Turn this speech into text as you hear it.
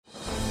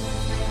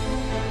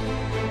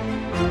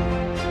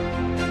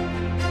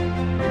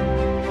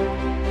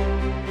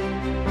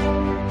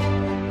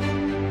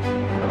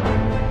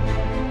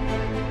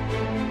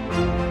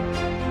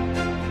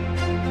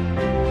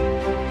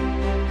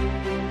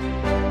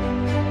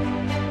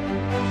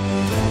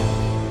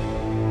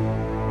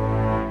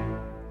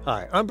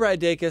Hi, I'm Brad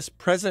Dacus,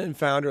 president and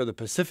founder of the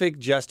Pacific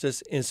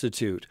Justice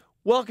Institute.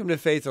 Welcome to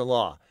Faith and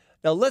Law.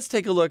 Now let's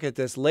take a look at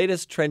this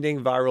latest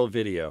trending viral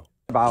video.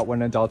 About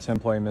when a Delta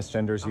employee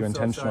misgenders you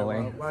intentionally.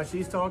 Sorry, while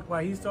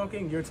he's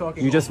talking, you're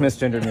talking. You just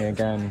misgendered me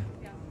again.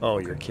 Oh,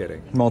 you're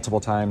kidding. Multiple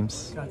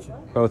times. Gotcha.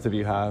 Both of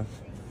you have.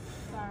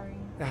 Sorry.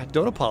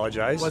 Don't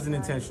apologize. It wasn't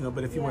intentional,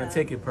 but if you want to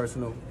take it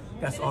personal,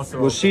 that's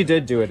also. Well, she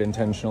did do it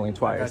intentionally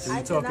twice.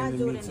 You're talking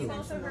to me too.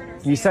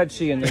 You said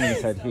she and then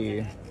you said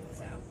he.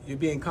 You're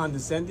being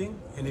condescending,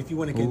 and if you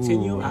want to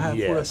continue, I have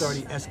full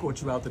authority to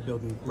escort you out the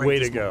building. Way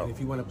to go.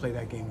 If you want to play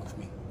that game with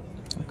me.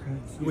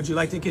 Okay. Would you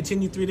like to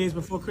continue 3 days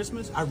before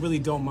Christmas? I really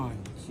don't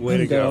mind. Way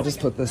to go. I'll just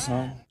put this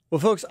on. Well,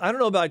 folks, I don't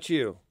know about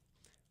you,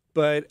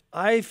 but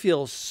I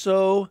feel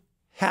so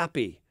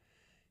happy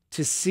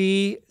to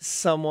see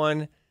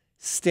someone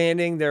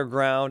standing their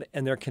ground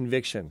and their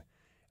conviction.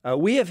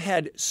 We have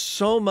had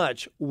so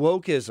much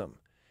wokeism,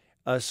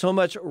 so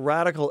much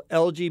radical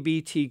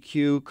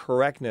LGBTQ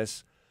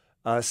correctness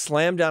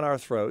slammed down our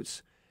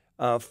throats,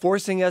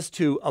 forcing us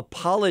to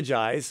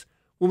apologize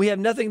when we have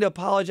nothing to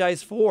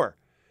apologize for.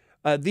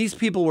 These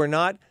people were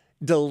not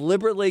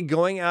deliberately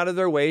going out of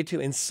their way to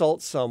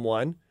insult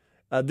someone.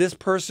 This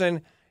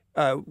person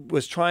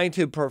was trying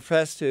to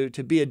profess to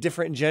be a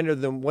different gender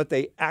than what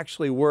they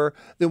actually were,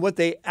 than what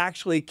they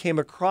actually came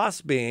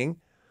across being.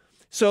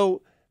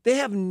 So they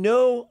have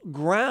no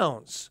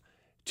grounds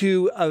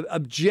to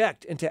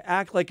object and to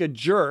act like a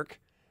jerk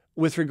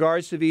with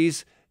regards to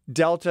these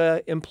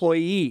Delta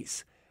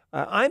employees.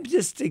 I'm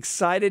just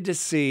excited to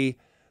see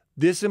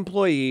this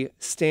employee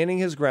standing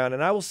his ground.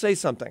 And I will say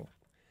something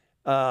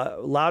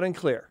loud and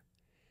clear.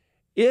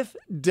 If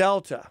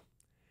Delta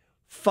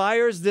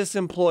fires this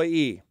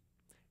employee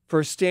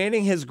for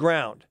standing his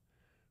ground,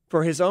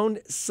 for his own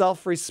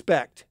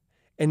self-respect,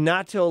 and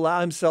not to allow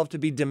himself to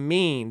be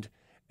demeaned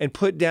and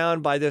put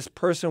down by this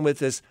person with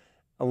this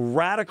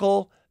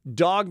radical,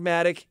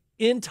 dogmatic,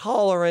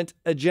 intolerant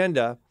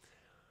agenda,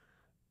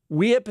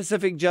 we at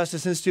Pacific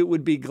Justice Institute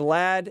would be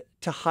glad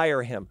to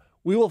hire him.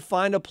 We will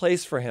find a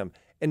place for him.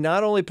 And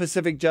not only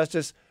Pacific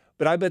Justice,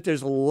 but I bet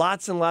there's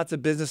lots and lots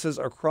of businesses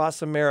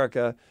across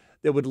America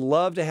that would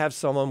love to have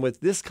someone with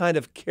this kind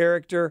of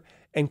character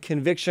and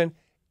conviction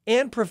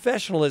and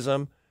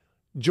professionalism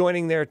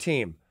joining their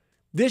team.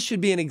 This should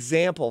be an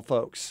example,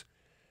 folks,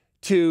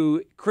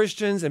 to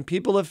Christians and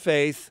people of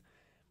faith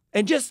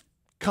and just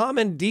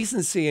common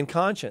decency and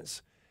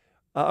conscience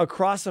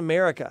across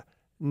America,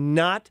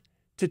 not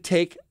to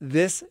take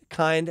this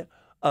kind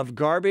of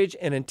garbage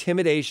and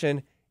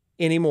intimidation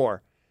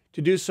anymore.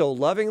 To do so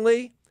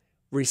lovingly,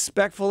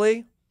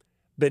 respectfully,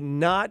 but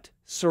not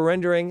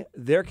surrendering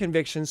their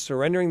convictions,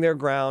 surrendering their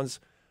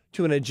grounds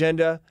to an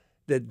agenda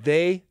that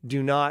they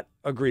do not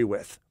agree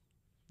with.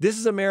 This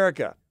is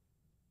America.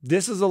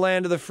 This is the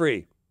land of the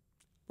free.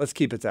 Let's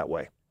keep it that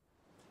way.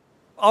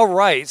 Our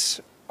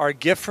rights are a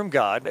gift from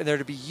God, and they're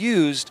to be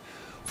used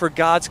for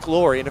God's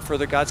glory and to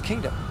further God's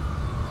kingdom.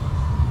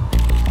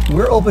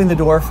 We're opening the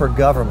door for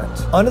government,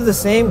 under the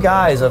same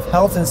guise of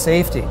health and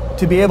safety,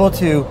 to be able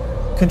to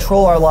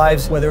control our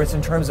lives, whether it's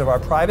in terms of our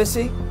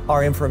privacy,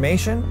 our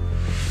information,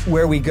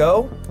 where we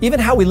go, even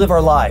how we live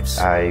our lives.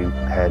 I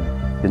had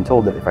been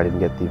told that if I didn't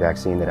get the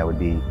vaccine that I would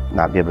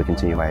not be able to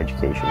continue my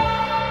education.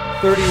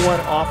 31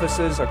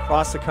 offices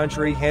across the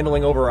country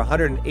handling over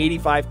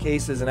 185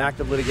 cases in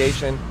active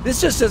litigation. This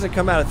just doesn't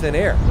come out of thin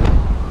air.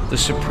 The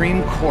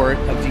Supreme Court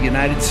of the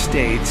United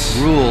States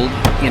ruled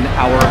in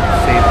our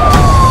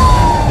favor.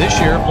 This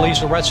year,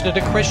 police arrested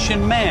a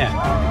Christian man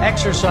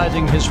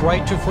exercising his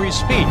right to free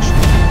speech.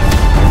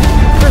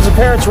 Hundreds of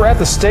parents were at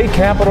the state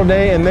capitol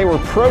today and they were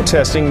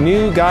protesting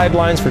new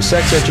guidelines for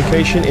sex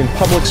education in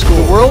public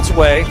schools. The world's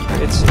way,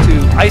 it's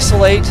to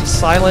isolate,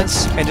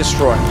 silence, and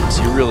destroy.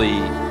 So you're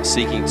really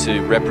seeking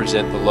to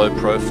represent the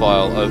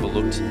low-profile,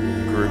 overlooked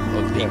group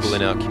of people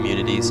in our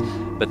communities,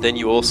 but then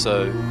you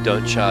also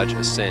don't charge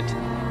a cent.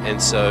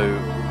 And so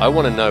I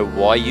want to know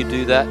why you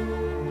do that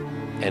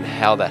and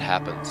how that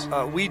happens.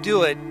 We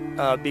do it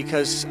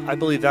because I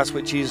believe that's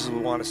what Jesus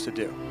would want us to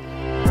do.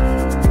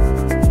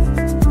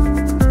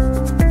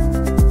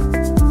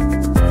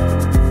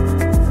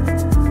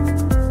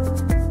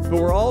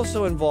 But we're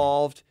also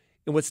involved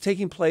in what's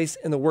taking place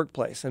in the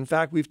workplace. In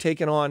fact, we've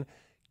taken on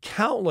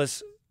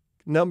countless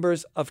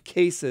numbers of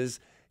cases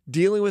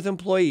dealing with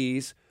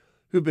employees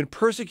who've been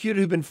persecuted,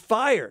 who've been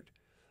fired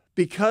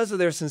because of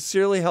their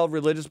sincerely held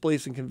religious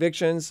beliefs and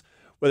convictions,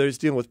 whether it's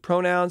dealing with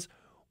pronouns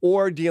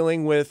or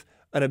dealing with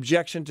an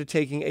objection to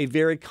taking a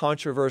very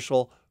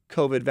controversial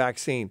COVID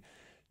vaccine.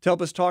 To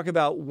help us talk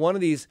about one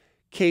of these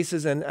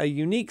cases and a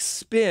unique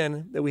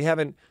spin that we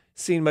haven't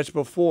seen much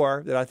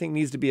before that I think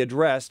needs to be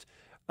addressed,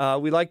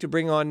 we'd like to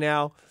bring on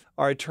now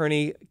our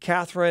attorney,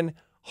 Catherine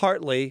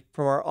Hartley,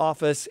 from our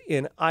office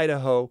in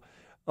Idaho.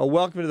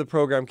 Welcome to the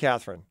program,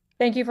 Catherine.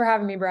 Thank you for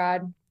having me,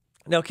 Brad.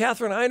 Now,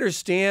 Catherine, I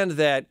understand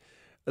that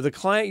the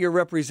client you're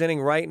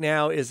representing right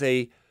now is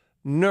a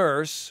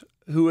nurse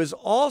who is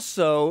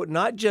also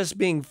not just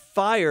being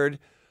fired,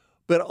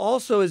 but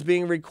also is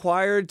being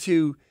required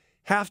to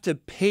have to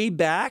pay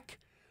back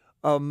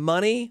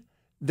money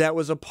that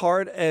was a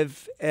part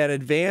of an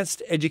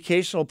advanced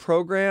educational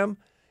program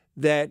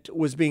that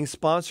was being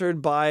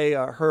sponsored by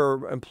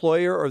her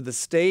employer or the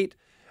state.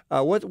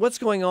 What's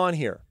going on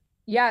here?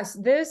 Yes,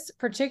 this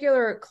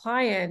particular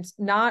client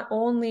not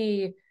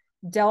only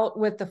dealt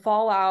with the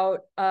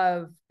fallout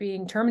of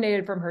being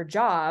terminated from her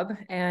job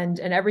and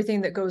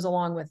everything that goes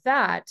along with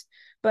that,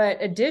 but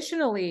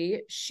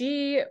additionally,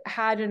 she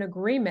had an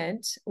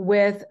agreement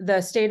with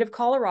the state of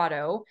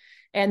Colorado,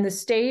 and the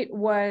state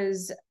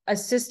was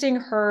assisting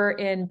her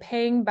in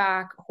paying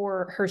back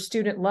her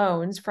student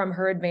loans from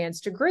her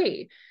advanced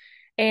degree.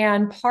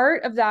 And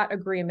part of that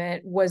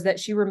agreement was that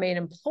she remain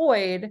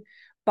employed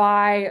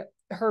by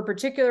her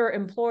particular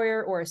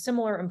employer or a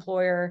similar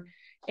employer.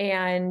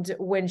 And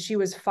when she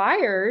was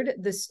fired,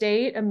 the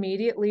state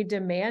immediately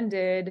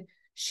demanded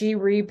she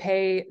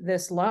repay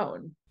this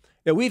loan.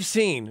 Now, we've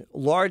seen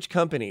large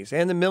companies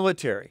and the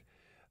military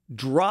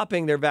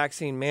dropping their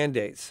vaccine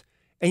mandates,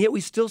 and yet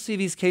we still see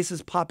these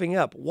cases popping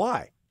up.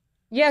 Why?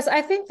 Yes,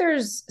 I think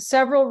there's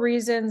several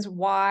reasons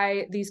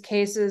why these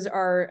cases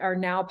are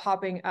now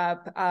popping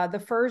up. The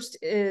first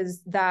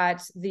is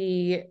that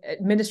the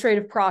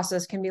administrative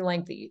process can be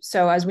lengthy.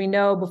 So as we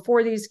know,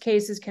 before these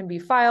cases can be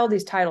filed,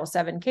 these Title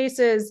VII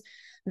cases,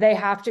 they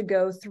have to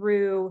go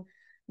through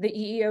the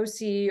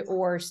EEOC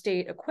or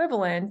state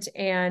equivalent.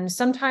 And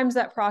sometimes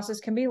that process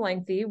can be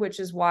lengthy,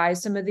 which is why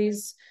some of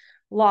these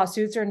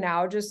lawsuits are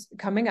now just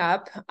coming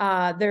up.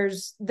 I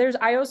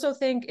also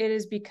think it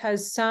is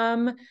because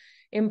some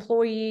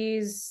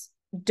employees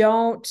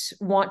don't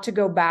want to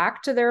go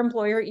back to their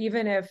employer,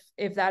 even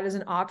if that is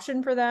an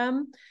option for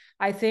them.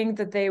 I think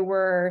that they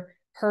were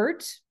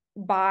hurt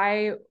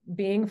by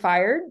being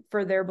fired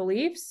for their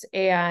beliefs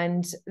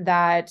and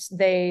that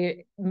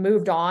they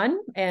moved on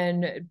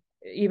and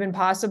even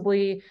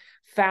possibly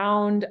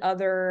found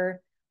other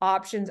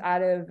options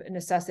out of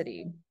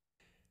necessity.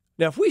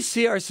 Now, if we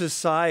see our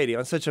society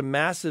on such a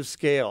massive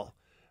scale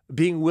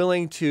being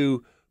willing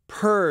to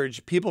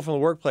purge people from the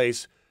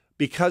workplace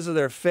because of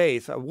their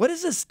faith, what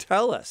does this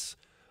tell us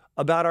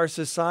about our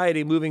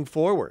society moving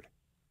forward?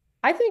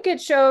 I think it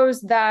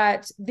shows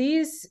that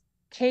these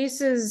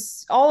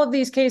cases, all of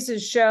these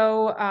cases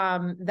show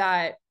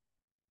that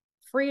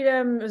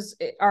freedoms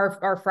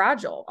are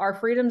fragile. Our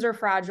freedoms are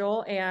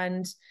fragile,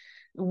 and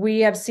we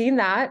have seen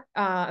that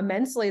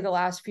immensely the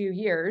last few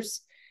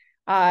years.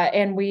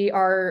 And we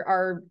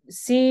are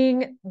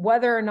seeing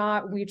whether or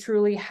not we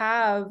truly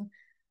have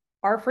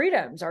our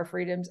freedoms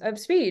of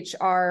speech,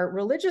 our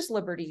religious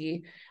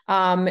liberty,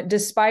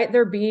 despite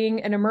there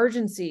being an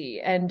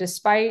emergency and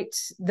despite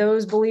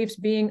those beliefs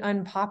being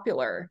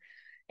unpopular.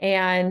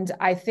 And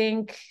I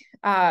think,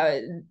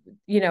 defending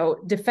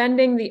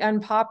the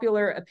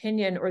unpopular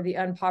opinion or the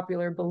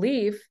unpopular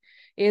belief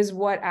is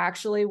what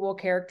actually will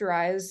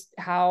characterize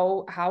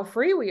how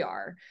free we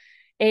are.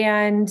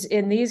 And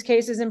in these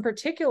cases in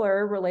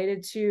particular,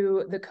 related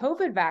to the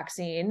COVID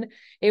vaccine,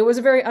 it was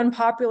a very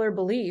unpopular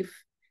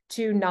belief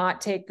to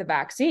not take the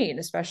vaccine,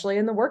 especially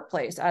in the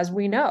workplace, as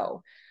we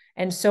know.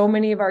 And so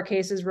many of our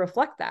cases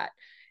reflect that.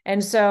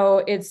 And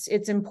so it's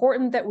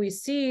important that we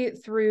see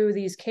through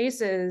these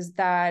cases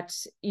that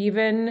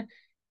even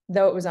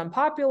though it was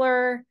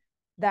unpopular,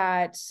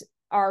 that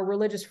our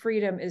religious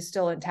freedom is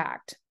still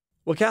intact.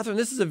 Well, Catherine,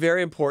 this is a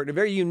very important, a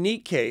very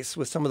unique case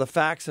with some of the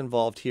facts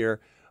involved here.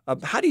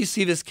 How do you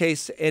see this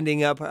case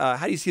ending up?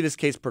 How do you see this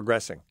case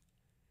progressing?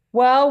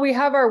 Well, we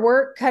have our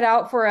work cut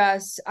out for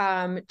us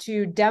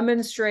to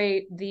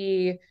demonstrate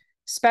the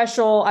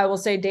special, I will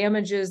say,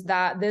 damages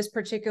that this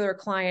particular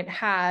client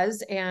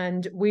has,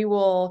 and we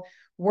will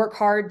work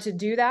hard to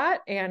do that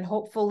and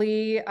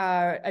hopefully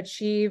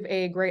achieve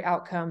a great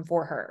outcome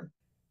for her.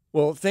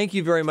 Well, thank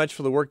you very much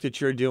for the work that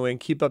you're doing.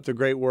 Keep up the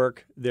great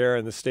work there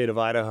in the state of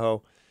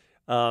Idaho.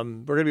 We're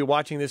going to be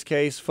watching this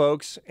case,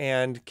 folks,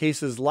 and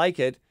cases like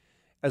it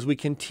as we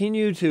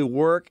continue to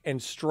work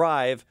and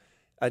strive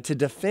to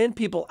defend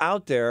people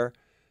out there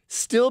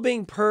still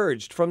being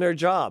purged from their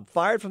job,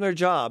 fired from their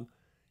job,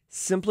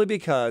 simply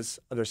because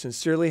of their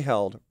sincerely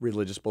held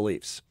religious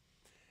beliefs.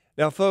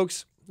 Now,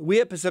 folks,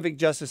 we at Pacific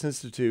Justice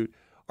Institute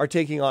are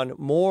taking on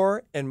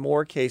more and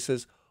more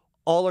cases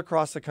all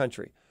across the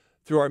country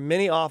through our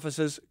many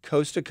offices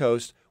coast to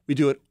coast. We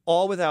do it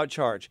all without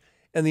charge.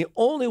 And the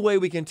only way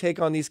we can take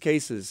on these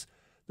cases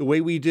the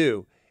way we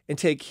do and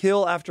take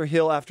hill after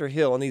hill after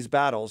hill in these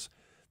battles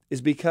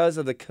is because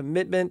of the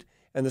commitment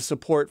and the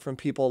support from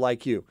people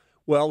like you.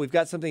 Well, we've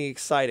got something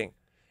exciting.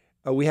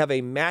 We have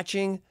a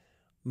matching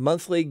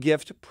monthly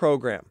gift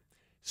program.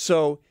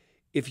 So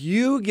if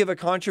you give a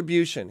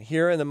contribution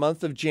here in the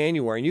month of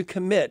January and you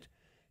commit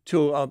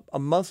to a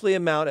monthly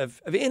amount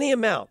of any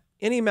amount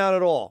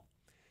at all,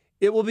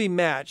 it will be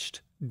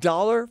matched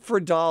dollar for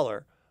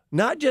dollar,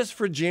 not just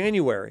for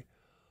January,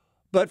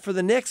 but for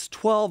the next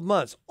 12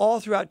 months,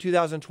 all throughout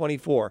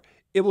 2024,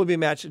 it will be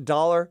matched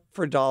dollar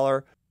for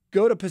dollar.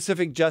 Go to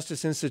Pacific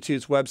Justice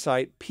Institute's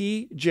website,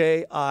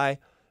 pji.org.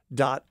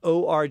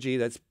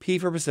 That's P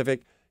for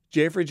Pacific,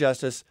 J for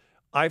Justice,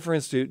 I for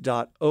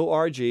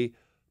Institute.org,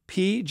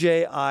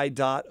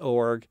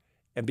 pji.org,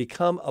 and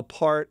become a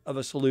part of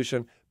a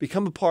solution,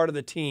 become a part of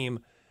the team,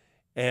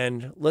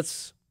 and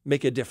let's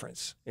make a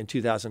difference in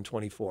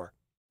 2024.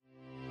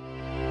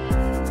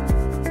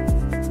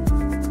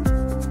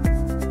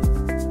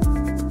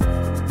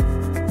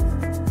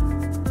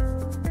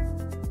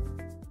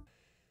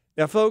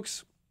 Now,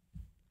 folks,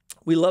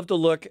 we love to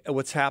look at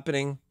what's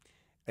happening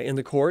in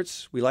the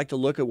courts. We like to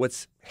look at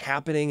what's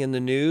happening in the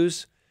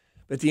news.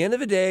 But at the end of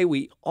the day,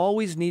 we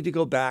always need to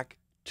go back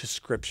to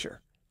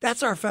Scripture.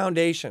 That's our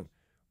foundation,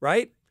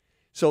 right?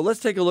 So let's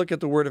take a look at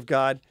the Word of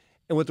God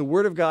and what the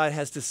Word of God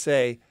has to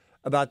say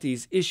about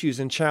these issues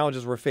and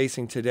challenges we're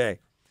facing today.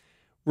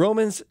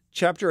 Romans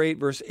chapter 8,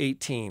 verse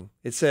 18,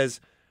 it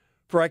says,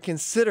 "For I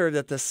consider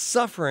that the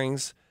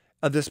sufferings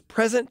of this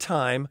present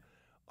time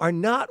are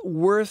not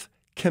worth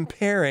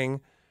comparing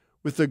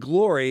with the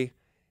glory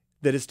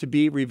that is to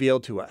be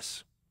revealed to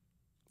us."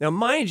 Now,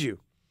 mind you,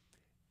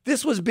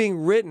 this was being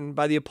written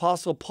by the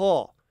Apostle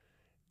Paul.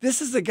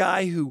 This is the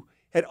guy who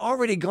had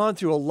already gone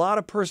through a lot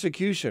of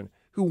persecution,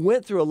 who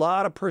went through a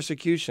lot of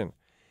persecution.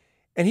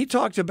 And he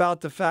talked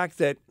about the fact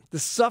that the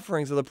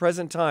sufferings of the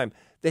present time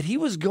that he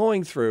was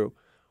going through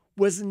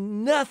was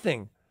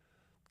nothing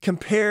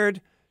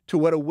compared to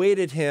what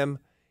awaited him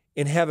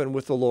in heaven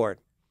with the Lord.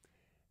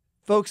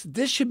 Folks,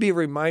 this should be a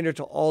reminder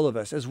to all of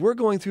us as we're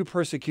going through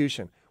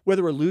persecution,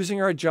 whether we're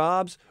losing our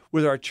jobs,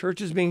 whether our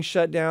church is being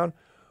shut down,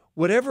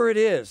 whatever it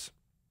is.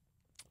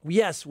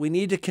 Yes, we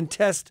need to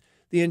contest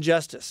the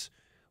injustice.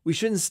 We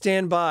shouldn't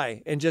stand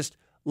by and just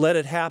let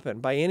it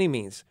happen by any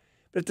means.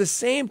 But at the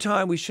same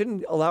time, we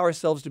shouldn't allow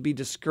ourselves to be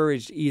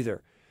discouraged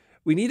either.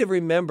 We need to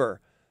remember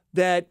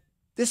that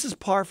this is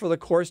par for the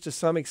course to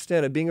some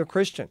extent of being a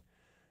Christian,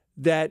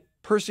 that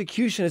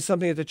persecution is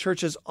something that the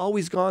church has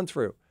always gone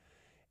through.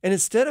 And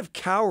instead of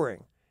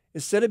cowering,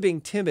 instead of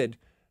being timid,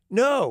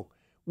 no,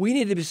 we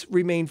need to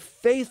remain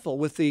faithful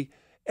with the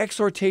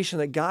exhortation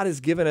that God has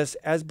given us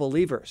as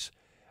believers,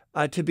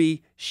 to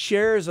be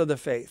sharers of the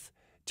faith,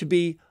 to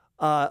be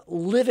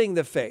living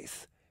the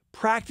faith,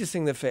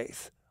 practicing the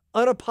faith,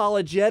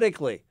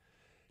 unapologetically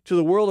to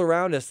the world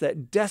around us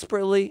that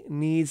desperately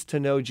needs to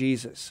know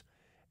Jesus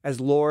as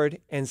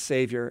Lord and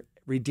Savior,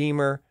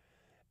 Redeemer,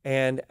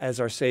 and as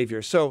our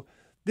Savior. So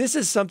this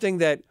is something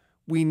that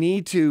we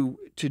need to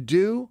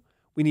do.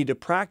 We need to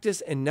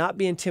practice and not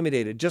be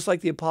intimidated. Just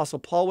like the Apostle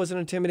Paul wasn't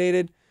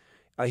intimidated,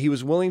 he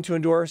was willing to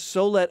endure.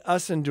 So let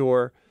us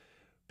endure,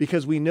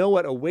 because we know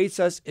what awaits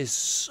us is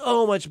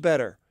so much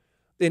better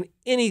than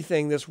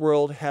anything this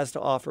world has to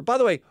offer. By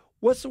the way,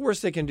 what's the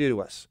worst they can do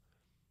to us?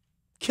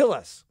 Kill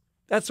us.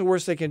 That's the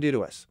worst they can do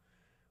to us.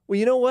 Well,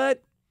 you know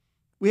what?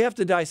 We have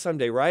to die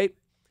someday, right?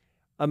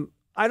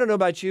 I don't know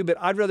about you, but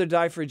I'd rather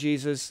die for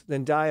Jesus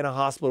than die in a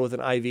hospital with an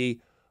IV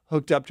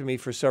hooked up to me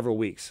for several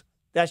weeks.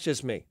 That's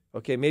just me.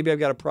 Okay, maybe I've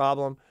got a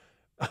problem.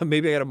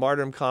 Maybe I got a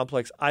martyrdom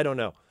complex. I don't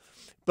know.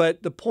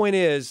 But the point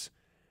is,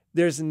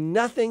 there's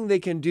nothing they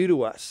can do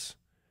to us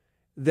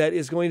that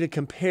is going to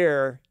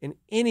compare in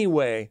any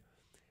way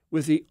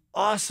with the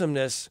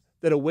awesomeness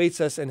that awaits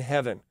us in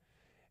heaven.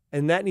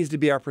 And that needs to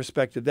be our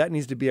perspective. That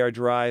needs to be our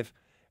drive.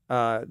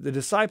 The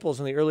disciples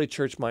in the early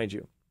church, mind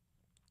you,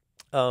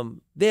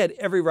 they had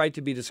every right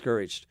to be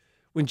discouraged.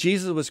 When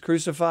Jesus was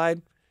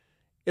crucified,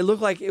 it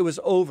looked like it was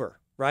over,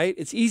 right?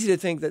 It's easy to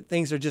think that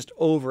things are just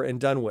over and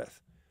done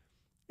with.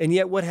 And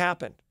yet what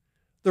happened?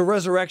 The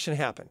resurrection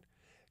happened.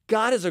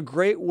 God has a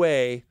great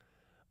way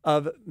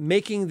of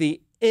making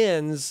the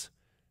ends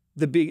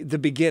the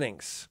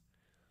beginnings.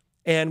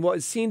 And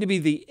what seemed to be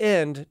the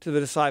end to the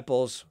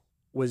disciples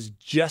was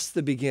just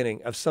the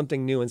beginning of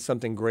something new and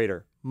something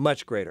greater,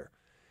 much greater.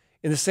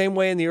 In the same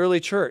way in the early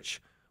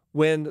church,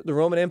 when the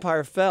Roman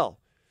Empire fell,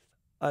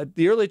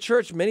 the early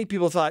church, many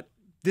people thought,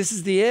 this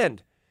is the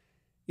end.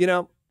 You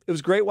know, it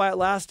was great while it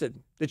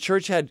lasted. The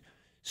church had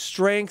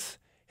strength,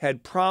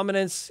 had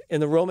prominence in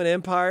the Roman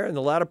Empire, in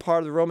the latter part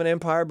of the Roman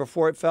Empire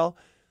before it fell,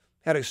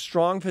 had a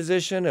strong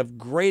position of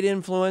great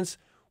influence.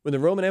 When the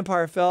Roman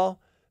Empire fell,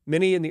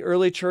 many in the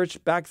early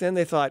church back then,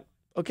 they thought,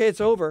 okay,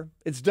 it's over,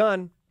 it's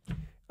done.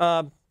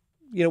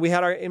 We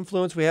had our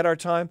influence, we had our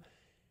time.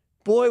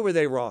 Boy, were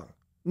they wrong.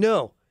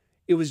 No,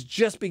 it was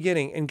just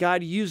beginning, and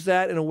God used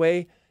that in a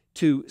way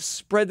to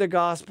spread the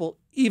gospel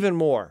even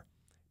more,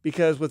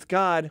 because with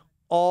God,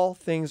 all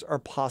things are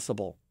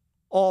possible.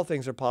 All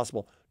things are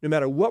possible. No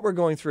matter what we're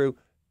going through,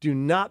 do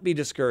not be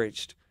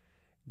discouraged.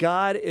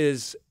 God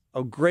is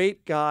a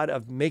great God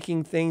of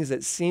making things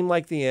that seem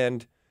like the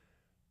end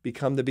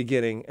become the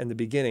beginning, and the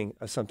beginning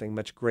of something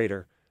much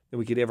greater than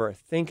we could ever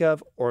think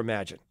of or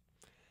imagine.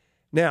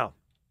 Now,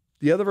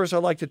 the other verse I'd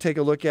like to take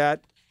a look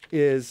at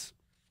is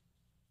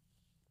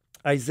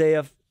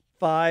Isaiah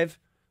 5,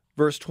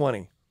 verse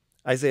 20.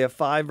 Isaiah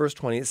 5, verse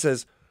 20. It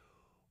says,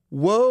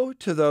 "Woe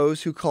to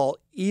those who call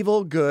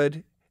evil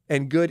good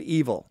and good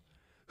evil,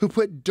 who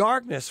put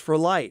darkness for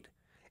light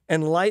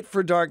and light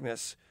for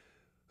darkness,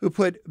 who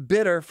put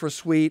bitter for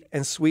sweet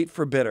and sweet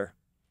for bitter."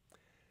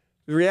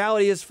 The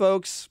reality is,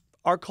 folks,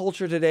 our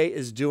culture today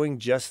is doing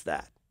just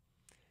that.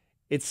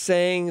 It's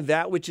saying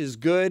that which is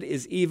good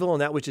is evil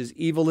and that which is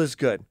evil is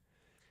good.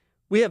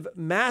 We have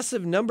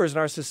massive numbers in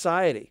our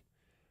society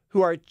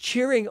who are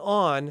cheering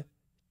on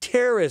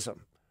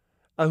terrorism,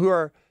 who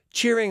are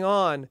cheering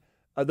on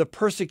the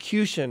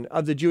persecution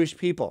of the Jewish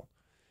people,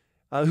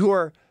 who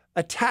are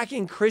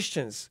attacking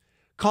Christians,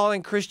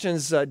 calling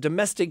Christians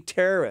domestic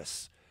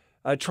terrorists,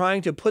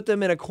 trying to put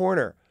them in a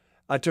corner,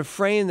 to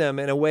frame them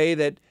in a way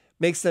that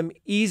makes them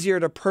easier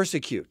to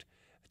persecute,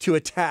 to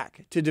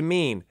attack, to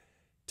demean,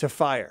 to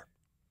fire.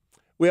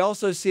 We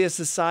also see a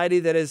society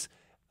that is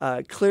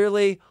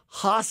clearly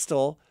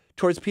hostile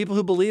towards people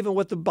who believe in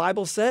what the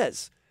Bible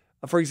says.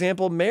 For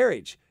example,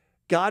 marriage.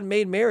 God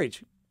made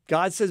marriage.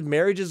 God says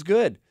marriage is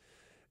good.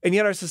 And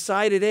yet our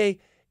society today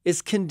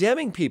is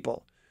condemning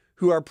people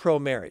who are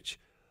pro-marriage.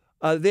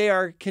 They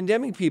are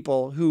condemning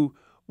people who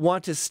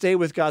want to stay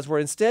with God's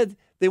word. Instead,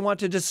 they want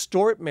to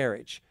distort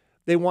marriage.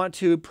 They want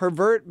to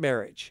pervert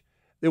marriage.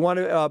 They want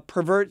to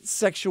pervert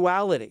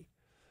sexuality.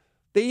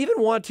 They even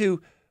want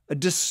to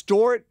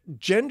distort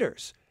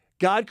genders.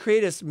 God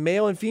created us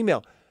male and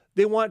female.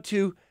 They want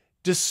to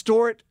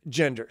distort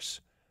genders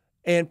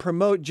and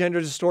promote gender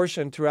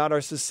distortion throughout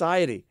our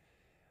society.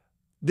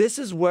 This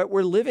is what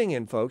we're living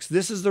in, folks.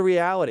 This is the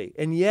reality.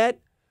 And yet,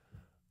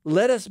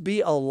 let us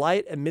be a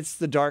light amidst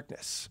the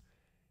darkness.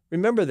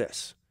 Remember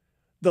this.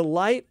 The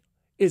light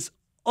is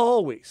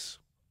always,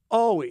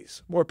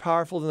 always more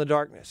powerful than the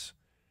darkness.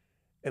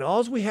 And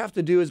all we have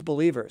to do as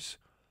believers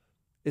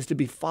is to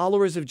be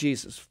followers of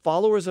Jesus,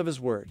 followers of his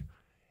word,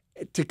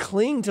 to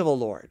cling to the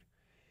Lord.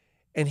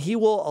 And he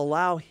will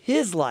allow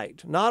his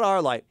light, not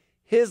our light,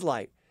 his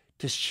light,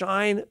 to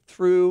shine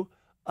through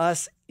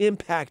us,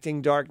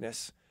 impacting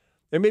darkness.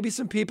 There may be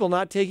some people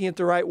not taking it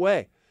the right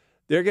way.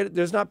 There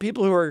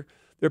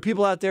are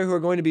people out there who are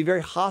going to be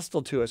very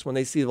hostile to us when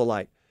they see the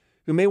light,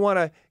 who may want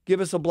to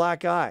give us a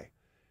black eye.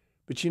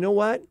 But you know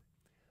what?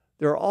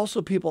 There are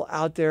also people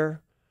out there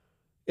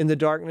in the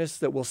darkness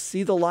that will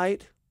see the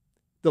light,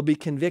 they'll be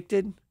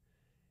convicted,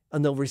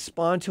 and they'll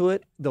respond to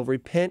it, they'll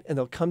repent, and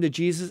they'll come to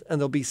Jesus,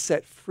 and they'll be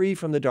set free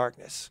from the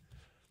darkness.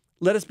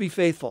 Let us be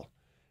faithful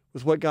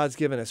with what God's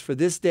given us for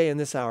this day and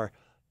this hour.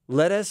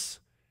 Let us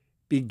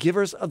be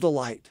givers of the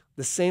light,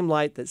 the same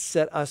light that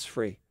set us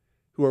free,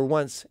 who were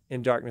once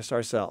in darkness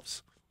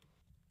ourselves.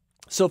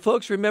 So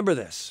folks, remember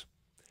this.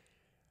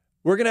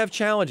 We're going to have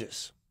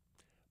challenges,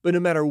 but no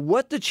matter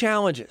what the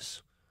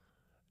challenges,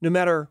 no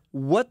matter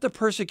what the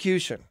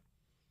persecution,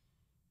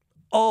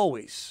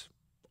 always,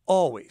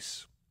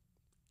 always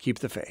keep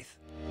the faith.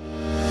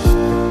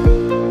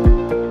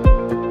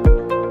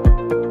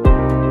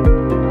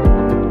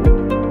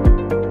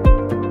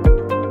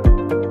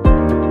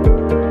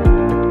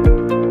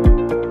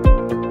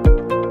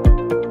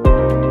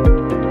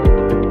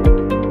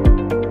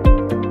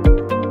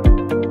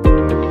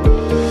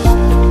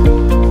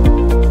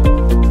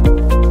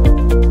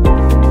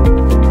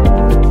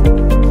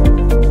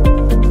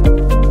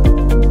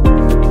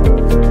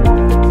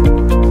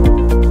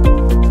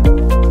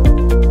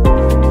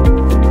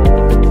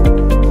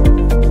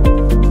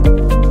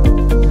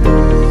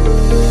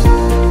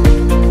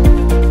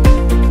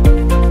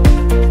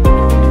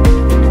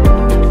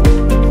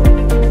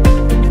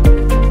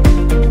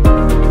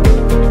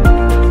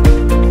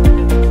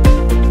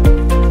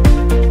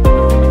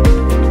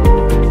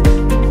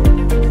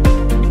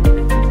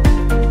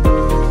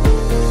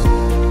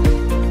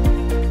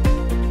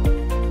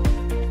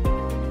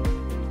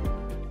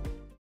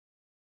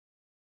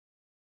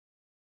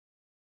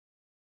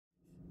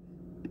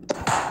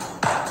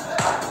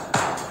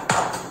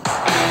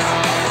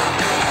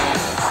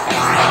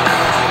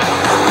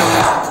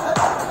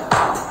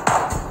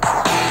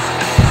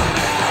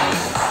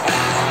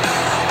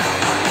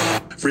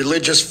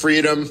 Religious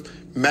freedom,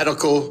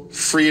 medical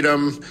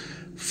freedom,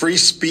 free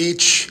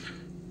speech,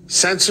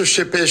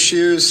 censorship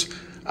issues.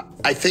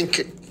 I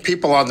think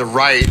people on the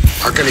right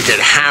are going to get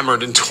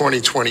hammered in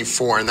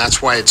 2024, and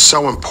that's why it's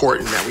so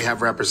important that we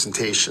have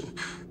representation.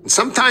 And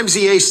sometimes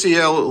the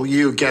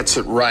ACLU gets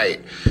it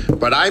right,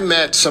 but I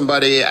met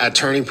somebody at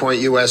Turning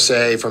Point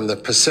USA from the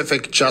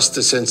Pacific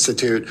Justice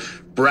Institute,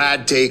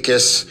 Brad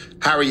Dacus.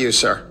 How are you,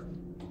 sir?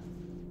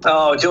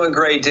 Oh, doing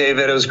great,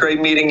 David. It was great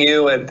meeting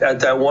you at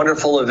that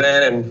wonderful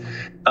event. And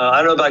I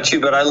don't know about you,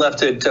 but I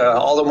left it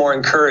all the more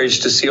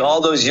encouraged to see all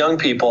those young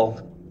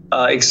people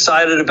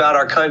excited about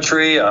our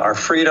country, our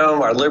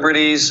freedom, our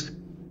liberties,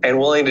 and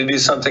willing to do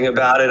something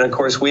about it. And of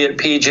course, we at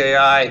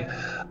PJI,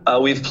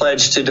 we've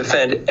pledged to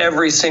defend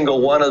every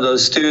single one of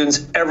those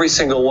students, every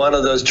single one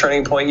of those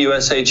Turning Point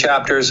USA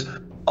chapters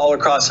all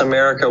across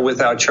America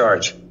without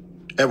charge.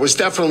 It was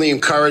definitely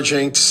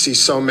encouraging to see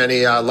so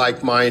many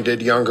like-minded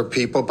younger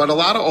people, but a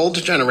lot of older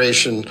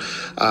generations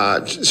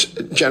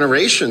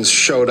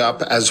showed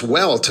up as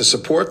well to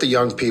support the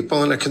young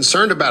people and are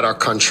concerned about our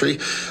country.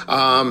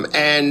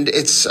 And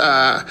it's,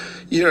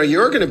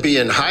 you're going to be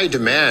in high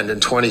demand in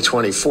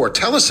 2024.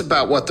 Tell us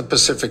about what the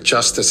Pacific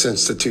Justice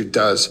Institute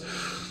does.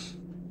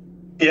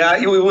 Yeah,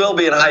 we will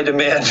be in high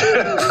demand.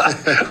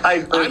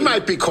 I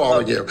might be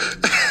calling you.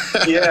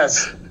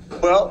 Yes.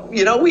 Well,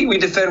 we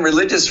defend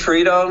religious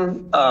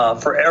freedom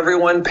for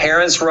everyone,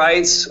 parents'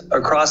 rights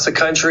across the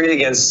country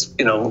against,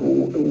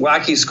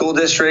 wacky school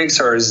districts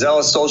or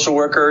zealous social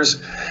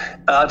workers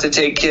to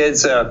take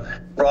kids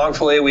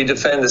wrongfully. We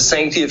defend the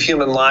sanctity of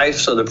human life,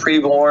 so the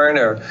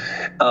preborn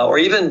or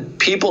even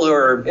people who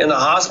are in the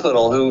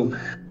hospital who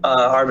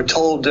are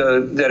told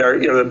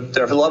that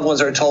their loved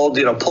ones are told,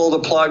 pull the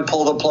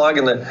plug,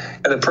 and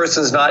the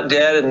person's not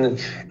dead and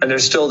they're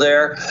still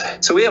there.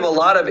 So we have a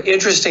lot of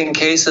interesting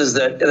cases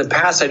that in the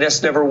past I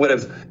just never would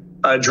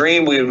have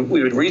dreamed we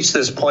would reach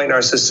this point in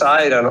our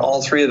society on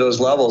all three of those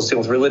levels,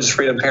 with religious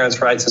freedom,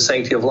 parents' rights, and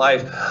sanctity of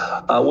life.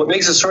 What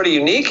makes it sort of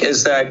unique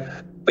is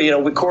that,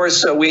 of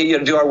course, we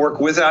do our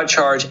work without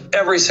charge.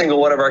 Every single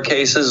one of our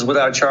cases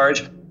without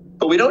charge.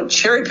 But we don't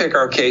cherry pick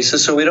our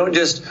cases, so we don't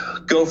just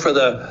go for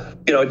the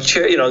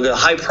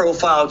high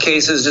profile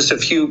cases, just a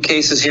few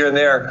cases here and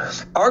there.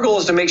 Our goal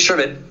is to make sure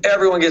that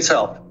everyone gets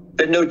help,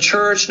 that no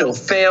church, no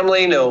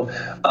family, no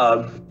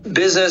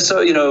business,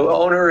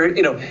 owner,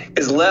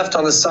 is left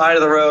on the side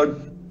of the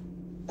road.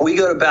 We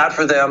go to bat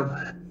for them,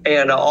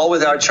 and all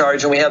without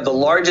charge. And we have the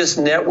largest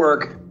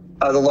network,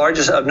 the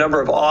largest number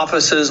of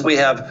offices. We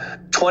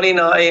have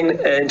 29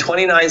 in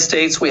 29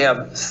 states. We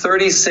have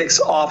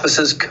 36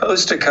 offices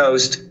coast to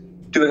coast,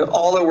 doing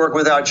all the work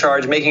without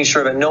charge, making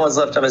sure that no one's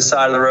left on the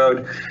side of the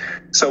road.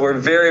 So we're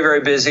very, very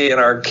busy, and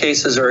our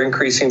cases are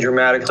increasing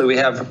dramatically. We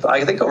have,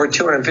 I think, over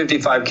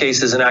 255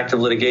 cases in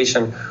active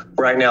litigation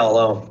right now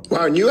alone.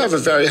 Wow, and you have a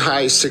very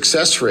high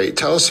success rate.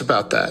 Tell us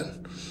about that.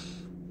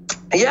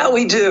 Yeah,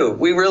 we do.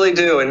 We really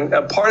do. And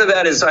part of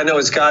that is, I know,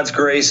 it's God's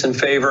grace and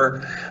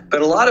favor,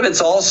 but a lot of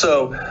it's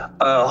also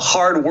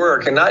hard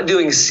work, and not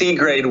doing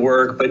C-grade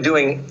work, but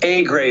doing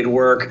A-grade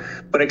work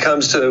when it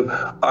comes to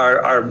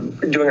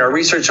doing our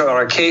research on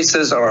our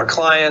cases, on our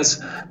clients,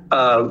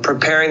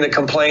 preparing the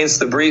complaints,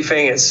 the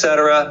briefing, et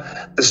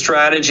cetera, the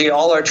strategy.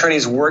 All our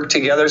attorneys work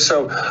together.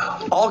 So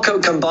all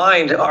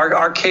combined,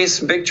 our case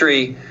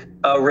victory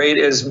rate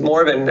is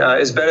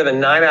better than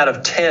 9 out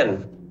of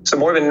 10. So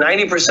more than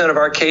 90% of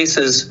our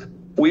cases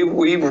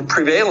we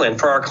prevail in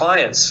for our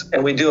clients,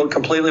 and we do it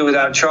completely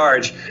without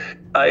charge.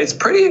 It's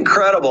pretty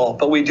incredible,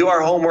 but we do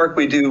our homework.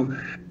 We do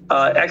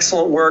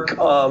excellent work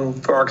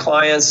for our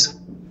clients,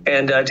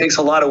 and it takes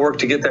a lot of work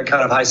to get that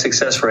kind of high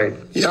success rate.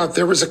 Yeah,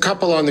 there was a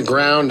couple on the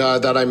ground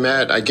that I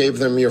met. I gave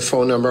them your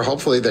phone number.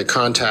 Hopefully they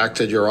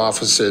contacted your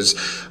offices.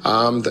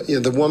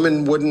 The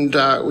woman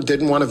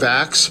didn't want to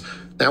vax.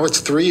 Now it's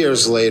 3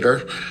 years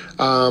later.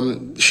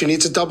 She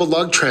needs a double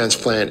lung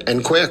transplant,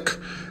 and quick.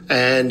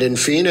 And in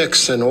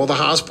Phoenix, and all the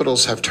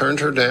hospitals have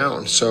turned her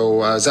down.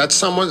 So is that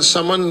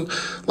someone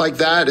like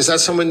that? Is that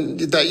someone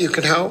that you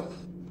can help?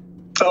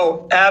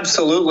 Oh,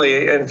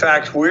 absolutely. In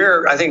fact,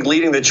 we're, I think,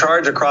 leading the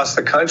charge across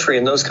the country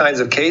in those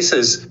kinds of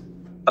cases.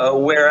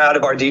 Where out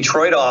of our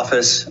Detroit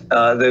office,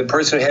 the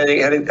person who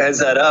heads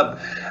that up,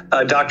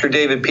 Dr.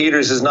 David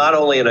Peters, is not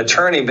only an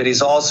attorney, but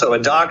he's also a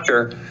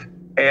doctor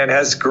and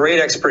has great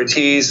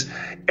expertise.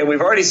 And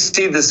we've already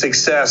seen the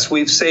success.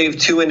 We've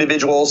saved 2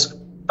 individuals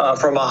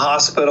from a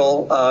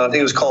hospital, I think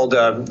it was called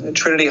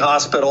Trinity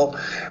Hospital,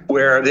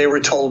 where they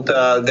were told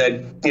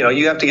that,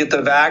 you have to get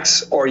the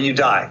vax or you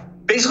die.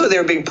 Basically, they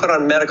were being put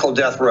on medical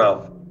death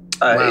row.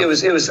 Wow. It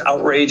was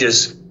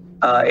outrageous.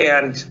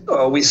 And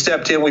we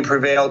stepped in, we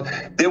prevailed.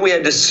 Then we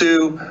had to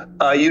sue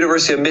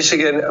University of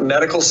Michigan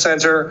Medical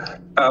Center.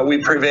 We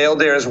prevailed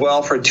there as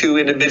well for 2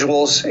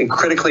 individuals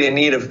critically in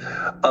need of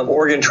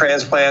organ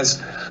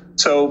transplants.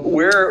 So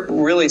we're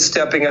really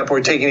stepping up.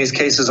 We're taking these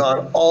cases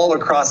on all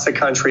across the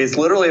country. It's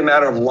literally a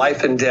matter of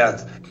life and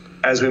death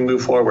as we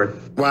move forward.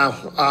 Wow.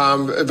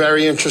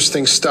 Very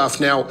interesting stuff.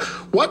 Now,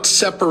 what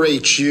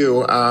separates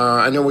you?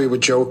 I know we were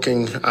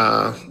joking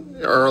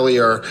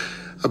earlier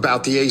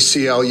about the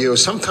ACLU.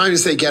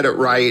 Sometimes they get it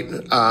right,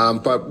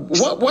 but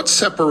what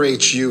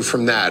separates you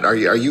from that? Are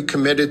you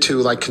committed to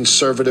like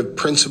conservative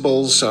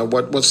principles?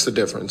 What's the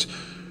difference?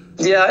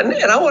 Yeah, and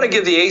I want to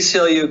give the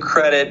ACLU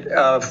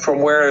credit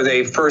from where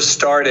they first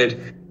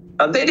started.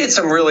 They did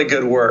some really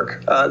good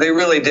work. They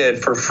really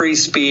did, for free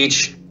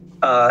speech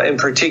in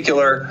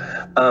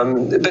particular.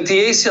 But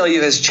the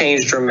ACLU has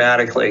changed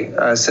dramatically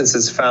since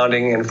its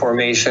founding and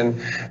formation.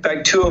 In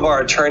fact, 2 of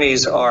our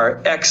attorneys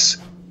are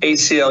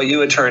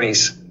ex-ACLU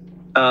attorneys,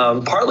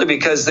 partly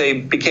because they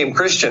became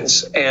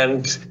Christians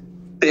and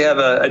they have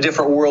a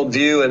different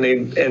worldview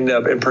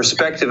and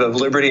perspective of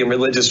liberty and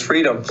religious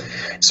freedom.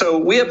 So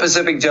we at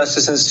Pacific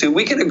Justice Institute,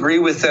 we can agree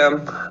with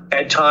them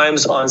at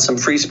times on some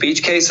free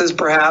speech cases,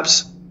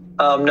 perhaps,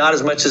 not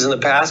as much as in the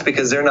past,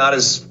 because they're not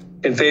as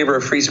in favor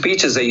of free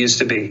speech as they used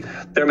to be.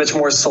 They're much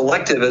more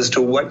selective as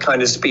to what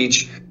kind of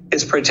speech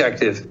is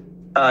protective.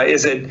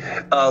 Is it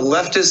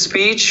leftist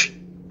speech?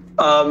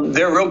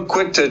 They're real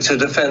quick to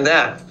defend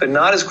that, but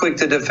not as quick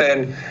to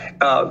defend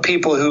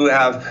people who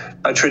have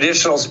a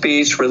traditional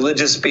speech,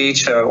 religious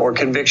speech, or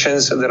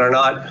convictions that are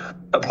not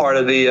a part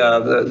of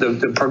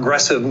the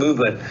progressive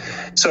movement.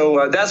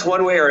 So that's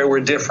one way area we're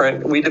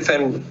different. We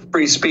defend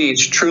free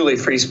speech, truly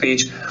free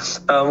speech.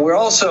 We're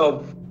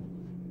also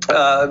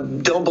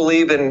don't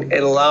believe in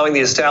allowing the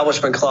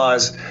Establishment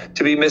Clause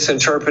to be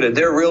misinterpreted.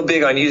 They're real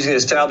big on using the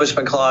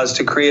Establishment Clause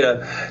to create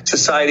a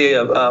society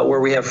where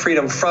we have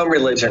freedom from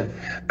religion.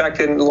 Back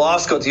in law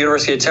school at the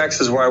University of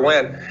Texas, where I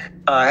went,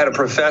 I had a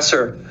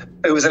professor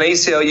who was an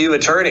ACLU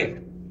attorney.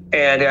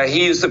 And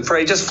he used the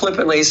phrase just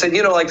flippantly. He said,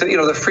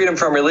 the freedom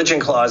from religion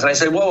clause. And I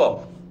said,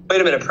 whoa,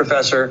 wait a minute,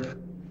 professor.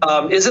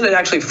 Isn't it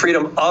actually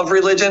freedom of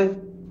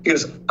religion? He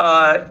goes,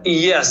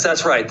 yes,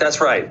 that's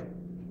right.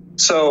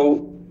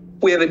 So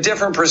we have a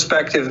different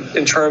perspective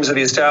in terms of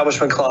the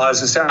Establishment Clause.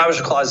 The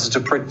Establishment Clause is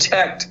to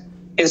protect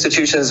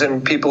institutions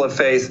and people of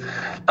faith,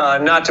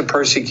 not to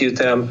persecute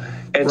them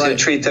and to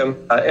treat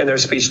them and their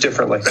speech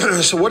differently.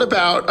 So what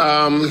about,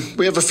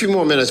 we have a few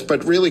more minutes,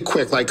 but really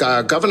quick, like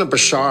Governor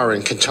Bashar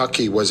in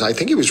Kentucky I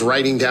think he was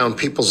writing down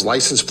people's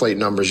license plate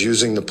numbers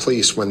using the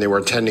police when they were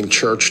attending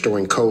church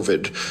during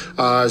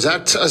COVID. Is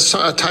that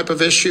a type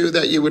of issue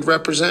that you would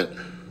represent?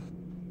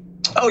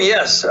 Oh,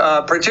 yes,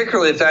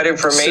 particularly if that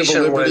information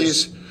Civil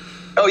liberties. was...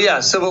 Oh, yeah,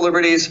 civil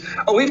liberties.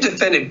 Oh, we've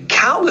defended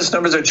countless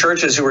numbers of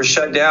churches who were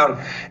shut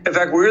down. In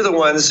fact, we're the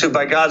ones who,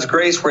 by God's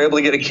grace, were able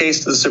to get a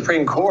case to the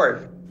Supreme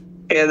Court.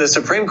 And the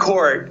Supreme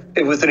Court,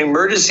 with an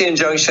emergency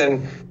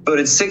injunction,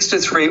 voted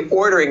 6-3,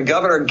 ordering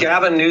Governor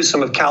Gavin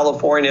Newsom of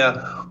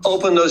California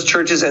open those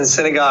churches and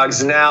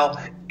synagogues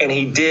now. And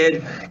he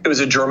did. It was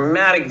a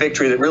dramatic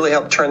victory that really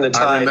helped turn the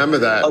tide on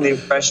the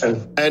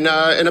oppression. And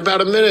in about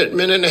a minute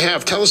and a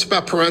half, tell us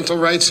about parental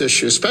rights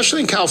issues,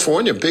 especially in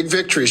California. Big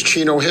victories,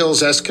 Chino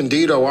Hills,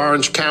 Escondido,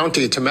 Orange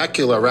County,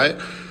 Temecula, right?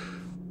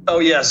 Oh,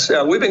 yes.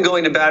 We've been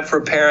going to bat for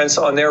parents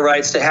on their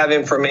rights to have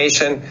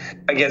information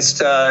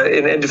against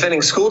in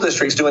defending school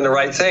districts doing the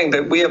right thing.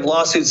 But we have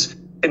lawsuits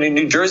in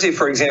New Jersey,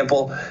 for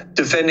example,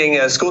 defending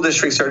school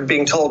districts are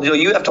being told,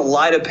 you have to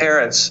lie to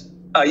parents.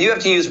 You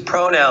have to use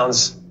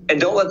pronouns. And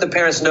don't let the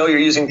parents know you're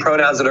using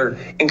pronouns that are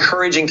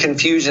encouraging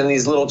confusion in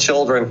these little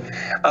children.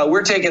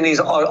 We're taking these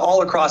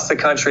all across the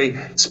country,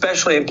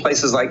 especially in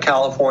places like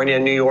California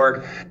and New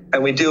York,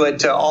 and we do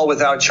it all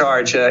without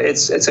charge.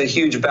 It's a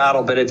huge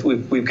battle, but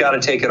we've got to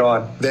take it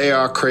on. They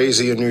are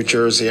crazy in New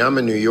Jersey. I'm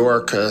in New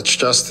York. It's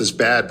just as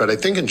bad, but I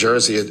think in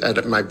Jersey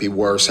it might be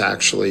worse,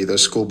 actually. The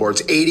school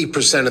boards,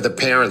 80% of the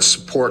parents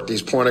support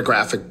these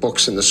pornographic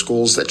books in the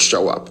schools that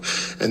show up.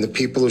 And the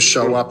people who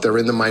show up, they're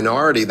in the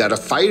minority that are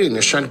fighting.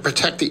 They're trying to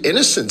protect the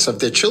innocence of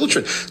their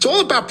children. It's all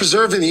about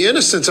preserving the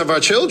innocence of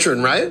our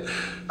children, right?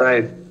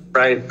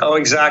 Right. Oh,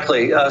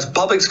 exactly.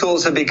 Public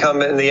schools have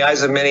become, in the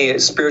eyes of many,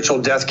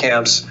 spiritual death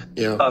camps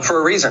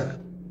for a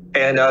reason.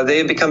 And they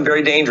have become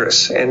very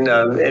dangerous in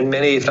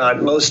many, if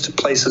not most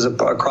places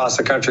across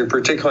the country,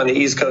 particularly on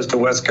the East Coast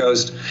and West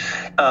Coast.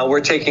 We're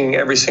taking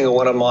every single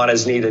one of them on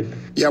as needed.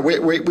 Yeah,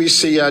 we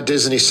see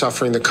Disney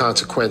suffering the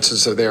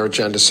consequences of their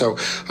agenda. So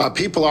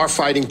people are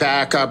fighting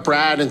back.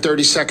 Brad, in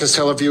 30 seconds,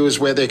 tell our viewers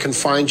where they can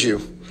find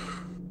you.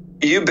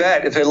 You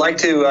bet. If they'd like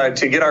to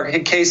get our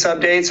case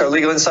updates, our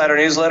Legal Insider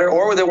newsletter,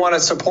 or they want to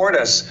support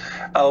us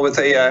with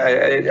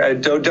a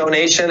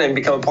donation and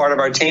become a part of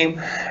our team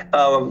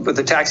with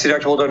a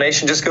tax-deductible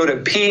donation, just go to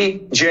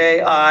pji.org.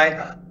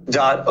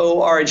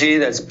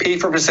 That's P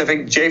for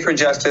Pacific, J for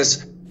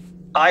Justice,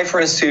 I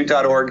for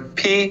Institute.org,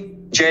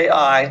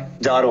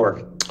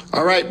 pji.org.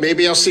 All right.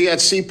 Maybe I'll see you at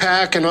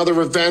CPAC and other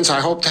events.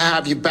 I hope to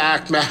have you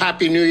back.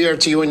 Happy New Year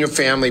to you and your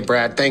family,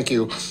 Brad. Thank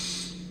you.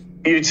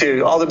 You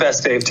too. All the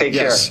best, Dave. Take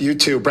care. Yes, you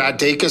too. Brad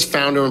Dacus,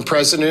 founder and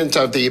president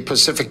of the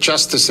Pacific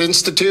Justice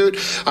Institute.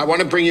 I want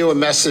to bring you a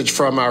message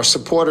from our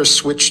supporters,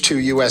 Switch to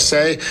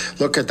USA.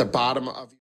 Look at the bottom of